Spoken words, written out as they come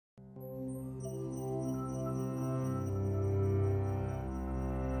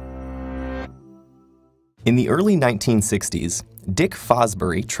In the early 1960s, Dick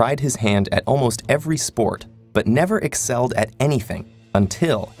Fosbury tried his hand at almost every sport, but never excelled at anything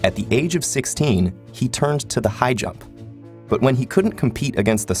until, at the age of 16, he turned to the high jump. But when he couldn't compete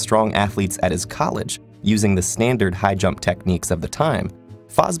against the strong athletes at his college, using the standard high jump techniques of the time,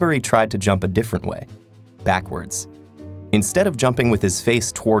 Fosbury tried to jump a different way, backwards. Instead of jumping with his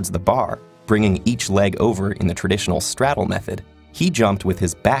face towards the bar, bringing each leg over in the traditional straddle method, he jumped with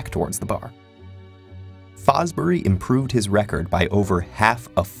his back towards the bar. Fosbury improved his record by over half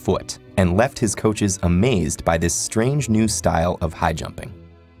a foot and left his coaches amazed by this strange new style of high jumping.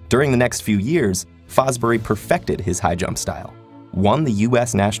 During the next few years, Fosbury perfected his high jump style, won the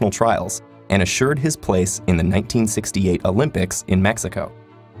U.S. national trials, and assured his place in the 1968 Olympics in Mexico.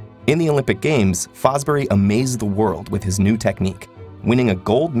 In the Olympic Games, Fosbury amazed the world with his new technique, winning a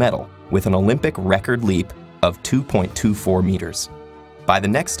gold medal with an Olympic record leap of 2.24 meters. By the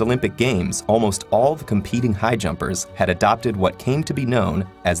next Olympic Games, almost all the competing high jumpers had adopted what came to be known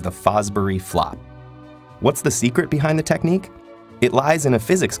as the Fosbury flop. What's the secret behind the technique? It lies in a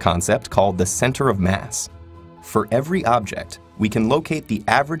physics concept called the center of mass. For every object, we can locate the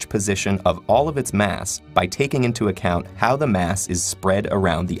average position of all of its mass by taking into account how the mass is spread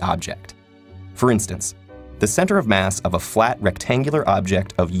around the object. For instance, the center of mass of a flat rectangular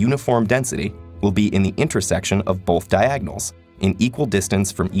object of uniform density will be in the intersection of both diagonals, in equal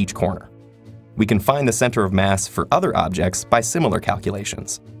distance from each corner. We can find the center of mass for other objects by similar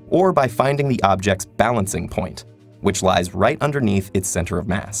calculations, or by finding the object's balancing point, which lies right underneath its center of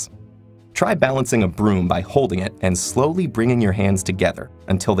mass. Try balancing a broom by holding it and slowly bringing your hands together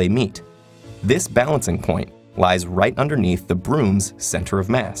until they meet. This balancing point lies right underneath the broom's center of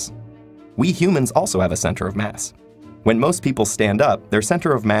mass. We humans also have a center of mass. When most people stand up, their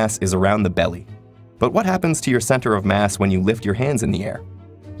center of mass is around the belly. But what happens to your center of mass when you lift your hands in the air?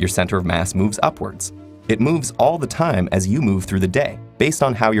 Your center of mass moves upwards. It moves all the time as you move through the day, based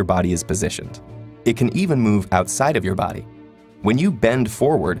on how your body is positioned. It can even move outside of your body. When you bend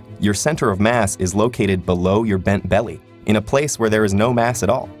forward, your center of mass is located below your bent belly, in a place where there is no mass at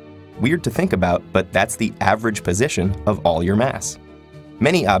all. Weird to think about, but that's the average position of all your mass.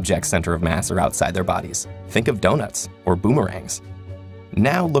 Many objects' center of mass are outside their bodies. Think of donuts or boomerangs.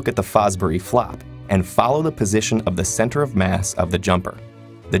 Now look at the Fosbury flop and follow the position of the center of mass of the jumper.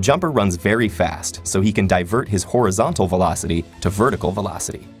 The jumper runs very fast, so he can divert his horizontal velocity to vertical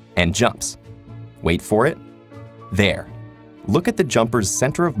velocity, and jumps. Wait for it. There. Look at the jumper's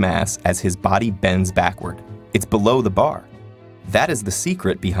center of mass as his body bends backward. It's below the bar. That is the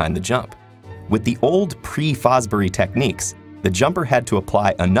secret behind the jump. With the old pre-Fosbury techniques, the jumper had to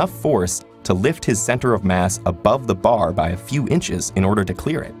apply enough force to lift his center of mass above the bar by a few inches in order to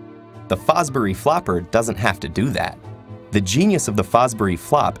clear it. The Fosbury flopper doesn't have to do that. The genius of the Fosbury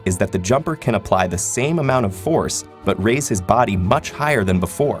flop is that the jumper can apply the same amount of force but raise his body much higher than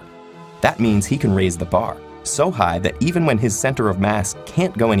before. That means he can raise the bar so high that even when his center of mass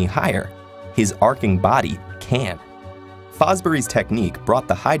can't go any higher, his arcing body can. Fosbury's technique brought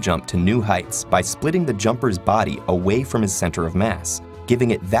the high jump to new heights by splitting the jumper's body away from his center of mass,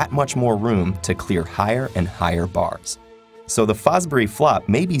 giving it that much more room to clear higher and higher bars. So the Fosbury flop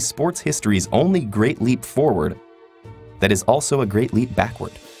may be sports history's only great leap forward that is also a great leap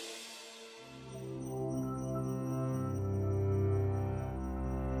backward.